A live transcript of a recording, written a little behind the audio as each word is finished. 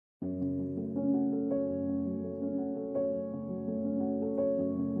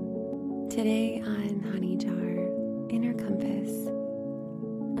Today on Honey Jar, Inner Compass,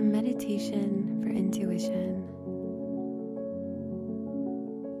 a meditation for intuition.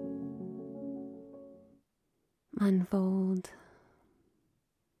 Unfold.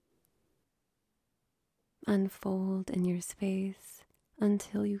 Unfold in your space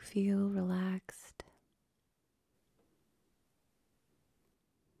until you feel relaxed.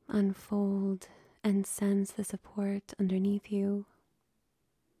 Unfold and sense the support underneath you.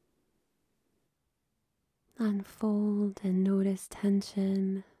 Unfold and notice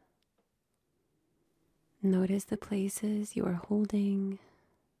tension. Notice the places you are holding,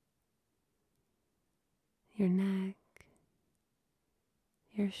 your neck,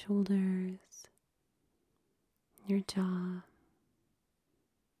 your shoulders, your jaw.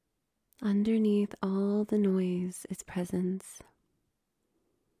 Underneath all the noise is presence,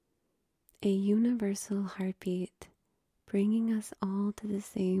 a universal heartbeat bringing us all to the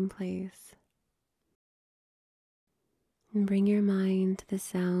same place. And bring your mind to the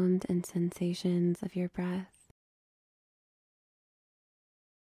sound and sensations of your breath.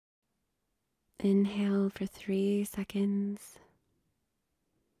 Inhale for 3 seconds.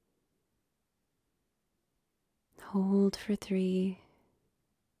 Hold for 3.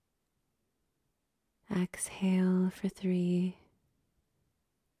 Exhale for 3.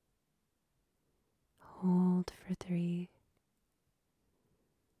 Hold for 3.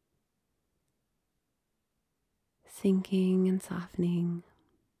 Sinking and softening.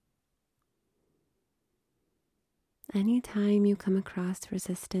 Anytime you come across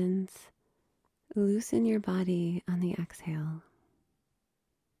resistance, loosen your body on the exhale.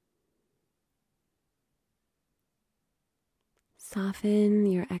 Soften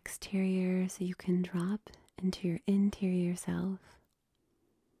your exterior so you can drop into your interior self.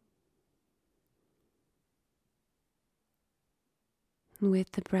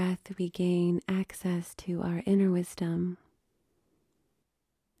 With the breath, we gain access to our inner wisdom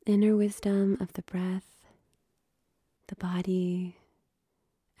of the breath, the body,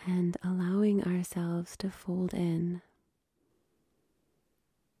 and allowing ourselves to fold in.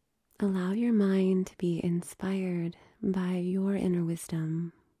 Allow your mind to be inspired by your inner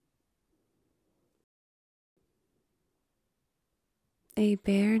wisdom. A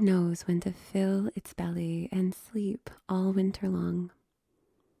bear knows when to fill its belly and sleep all winter long.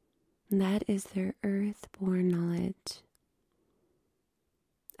 That is their earth-born knowledge.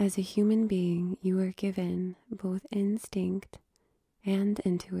 As a human being, you are given both instinct and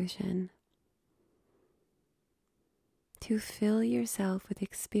intuition. To fill yourself with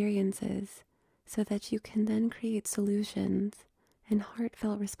experiences so that you can then create solutions and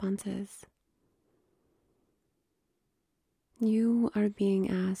heartfelt responses. You are being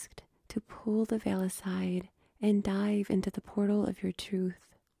asked to pull the veil aside and dive into the portal of your truth.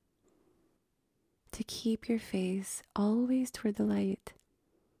 To keep your face always toward the light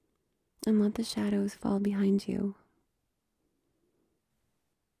and let the shadows fall behind you.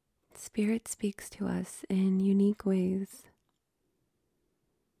 Spirit speaks to us in unique ways.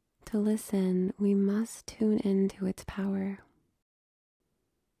 To listen, we must tune into its power.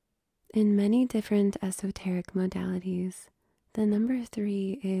 In many different esoteric modalities, the number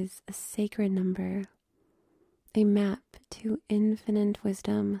 3 is a sacred number, a map to infinite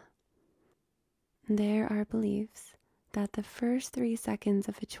wisdom. There are beliefs that the first 3 seconds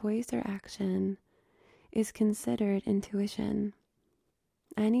of a choice or action is considered intuition.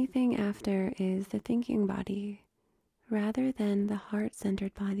 Anything after is the thinking body rather than the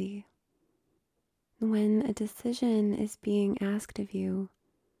heart-centered body. When a decision is being asked of you,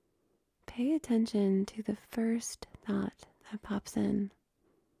 pay attention to the first thought that pops in.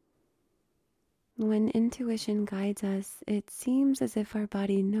 When intuition guides us, it seems as if our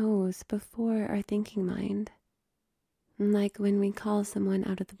body knows before our thinking mind. Like when we call someone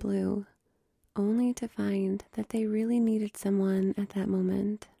out of the blue, only to find that they really needed someone at that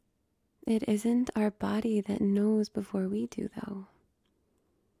moment. It isn't our body that knows before we do, though.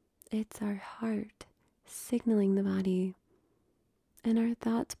 It's our heart signaling the body, and our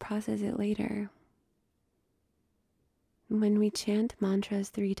thoughts process it later. When we chant mantras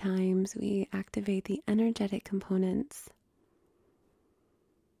 3 times, we activate the energetic components.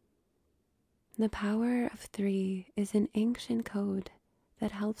 The power of 3 is an ancient code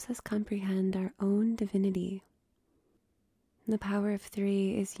that helps us comprehend our own divinity. The power of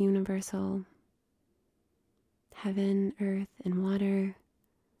 3 is universal. Heaven, earth, and water,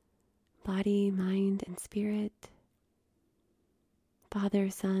 body, mind, and spirit, Father,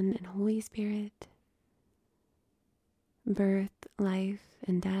 Son, and Holy Spirit, birth, life,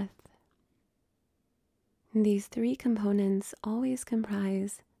 and death. These 3 components always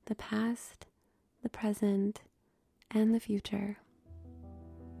comprise the past, the present, and the future.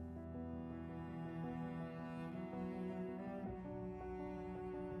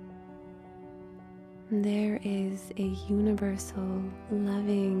 There is a universal,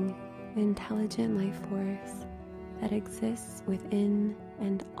 loving, intelligent life force that exists within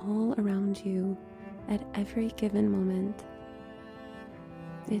and all around you at every given moment.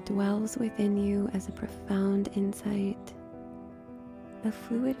 It dwells within you as a profound insight, a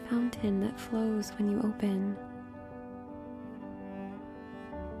fluid fountain that flows when you open.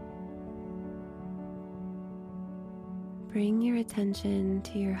 Bring your attention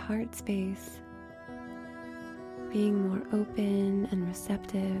to your heart space, being more open and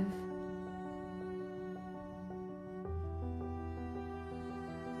receptive.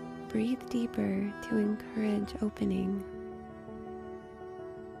 Breathe deeper to encourage opening.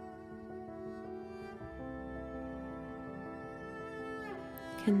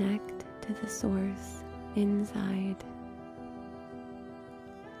 Connect to the source inside.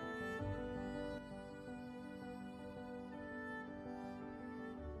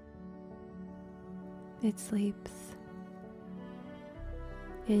 It sleeps.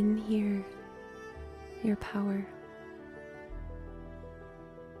 In here, your power.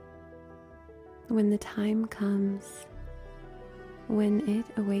 When the time comes, when it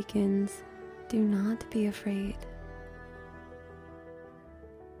awakens, do not be afraid.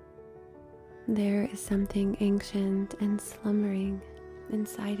 There is something ancient and slumbering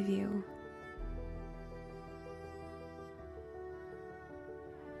inside of you.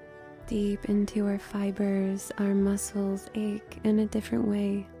 Deep into our fibers, our muscles ache in a different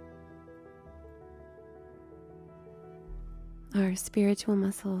way. Our spiritual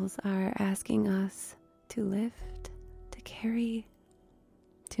muscles are asking us to lift, to carry,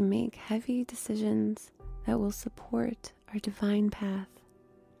 to make heavy decisions that will support our divine path.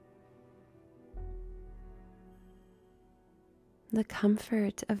 The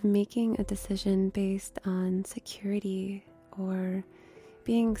comfort of making a decision based on security or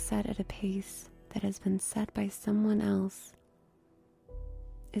being set at a pace that has been set by someone else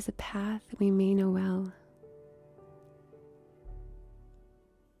is a path we may know well.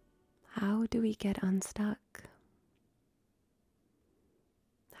 How do we get unstuck?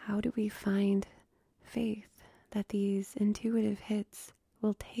 How do we find faith that these intuitive hits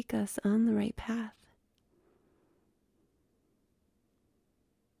will take us on the right path?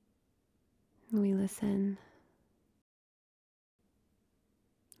 We listen.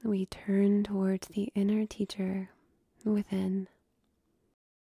 We turn towards the inner teacher within.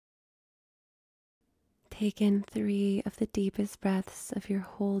 Take in 3 of the deepest breaths of your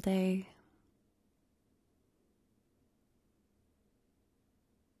whole day.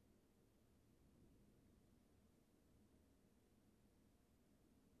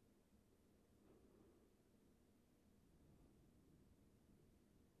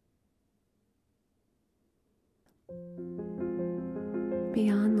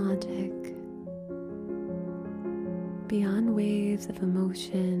 Beyond logic, beyond waves of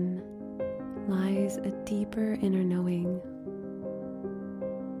emotion, lies a deeper inner knowing.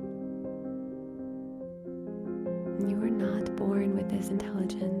 You were not born with this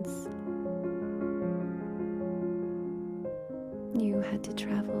intelligence. You had to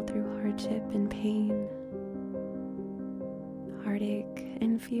travel through hardship and pain, heartache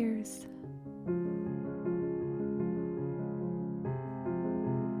and fears.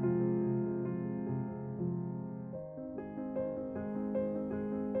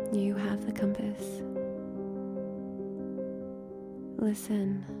 You have the compass.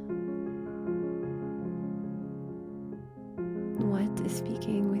 Listen. What is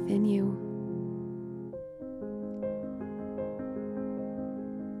speaking within you?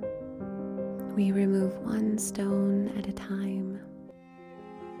 We remove one stone at a time,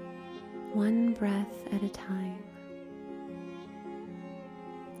 one breath at a time,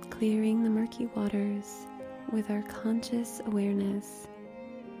 clearing the murky waters with our conscious awareness.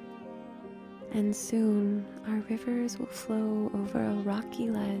 And soon our rivers will flow over a rocky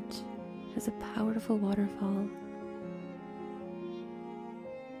ledge as a powerful waterfall.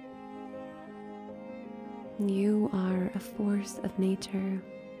 You are a force of nature.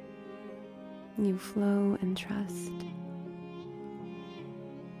 You flow and trust.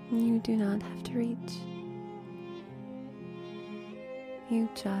 You do not have to reach. You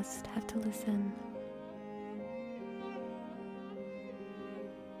just have to listen.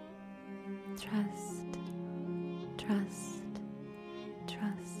 Trust, trust.